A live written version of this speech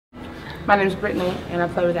My name is Brittany, and I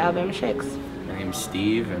play with the Alabama Shakes. My name's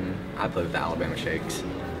Steve, and I play with the Alabama Shakes.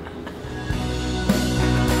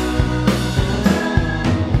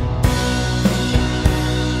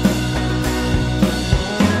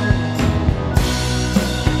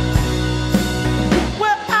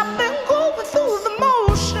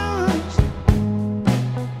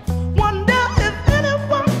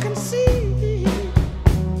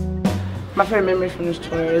 My favorite memory from this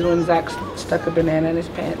tour is when Zach stuck a banana in his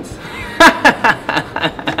pants.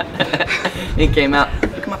 He came out,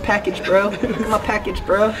 look at my package, bro. Look at my package,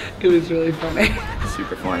 bro. It was really funny.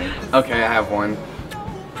 Super funny. Okay, I have one.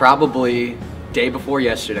 Probably day before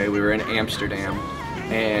yesterday, we were in Amsterdam,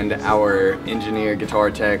 and our engineer, guitar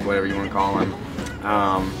tech, whatever you want to call him,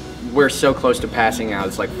 we're so close to passing out.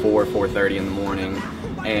 It's like 4:30 in the morning,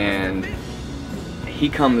 and he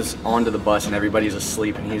comes onto the bus and everybody's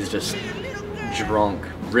asleep, and he's just drunk,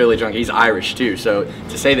 really drunk. He's Irish too, so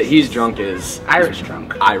to say that he's drunk is Irish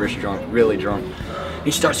drunk. Irish drunk, really drunk.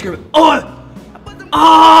 He starts screaming, "Oh!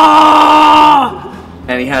 Ah!"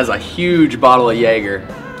 And he has a huge bottle of Jaeger.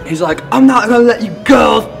 He's like, "I'm not gonna let you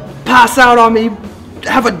girls pass out on me.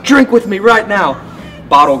 Have a drink with me right now."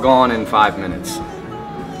 Bottle gone in 5 minutes.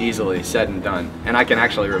 Easily said and done. And I can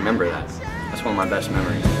actually remember that. That's one of my best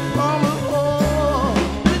memories.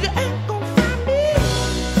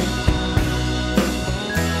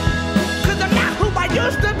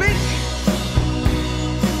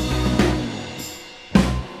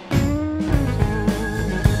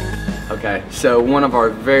 Okay, so one of our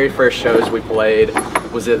very first shows we played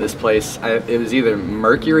was at this place. It was either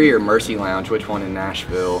Mercury or Mercy Lounge. Which one in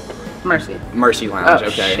Nashville? Mercy. Mercy Lounge, oh,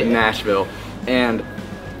 okay, shit. in Nashville. And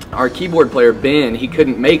our keyboard player, Ben, he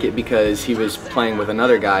couldn't make it because he was playing with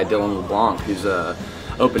another guy, Dylan LeBlanc, who's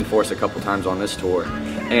opened for us a couple times on this tour.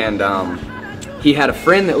 And he had a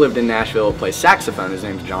friend that lived in Nashville that plays saxophone. His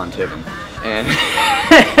name's John Tiven. And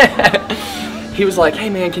he was like, "Hey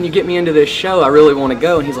man, can you get me into this show? I really want to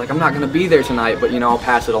go." And he's like, "I'm not going to be there tonight, but you know, I'll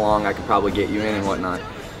pass it along. I could probably get you in and whatnot."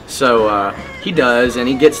 So he does, and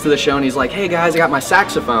he gets to the show and he's like, "Hey guys, I got my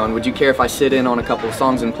saxophone. Would you care if I sit in on a couple of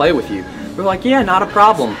songs and play with you?" We're like, "Yeah, not a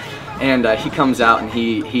problem." And he comes out and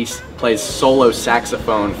he plays solo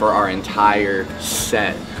saxophone for our entire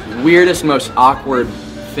set. Weirdest, most awkward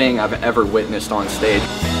thing I've ever witnessed on stage.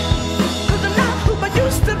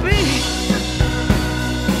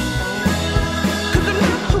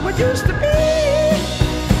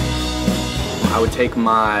 I would take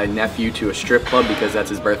my nephew to a strip club because that's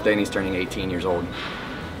his birthday and he's turning 18 years old.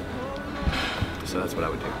 So that's what I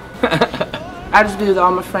would do. I just be with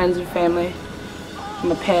all my friends and family,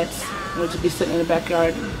 my pets. We'll just be sitting in the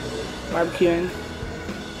backyard barbecuing.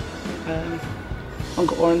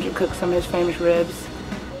 Uncle Orange would cook some of his famous ribs.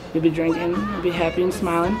 We'd be drinking, we'd be happy and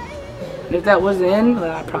smiling. And if that wasn't in,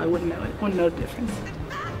 well, I probably wouldn't know it. Wouldn't know the difference.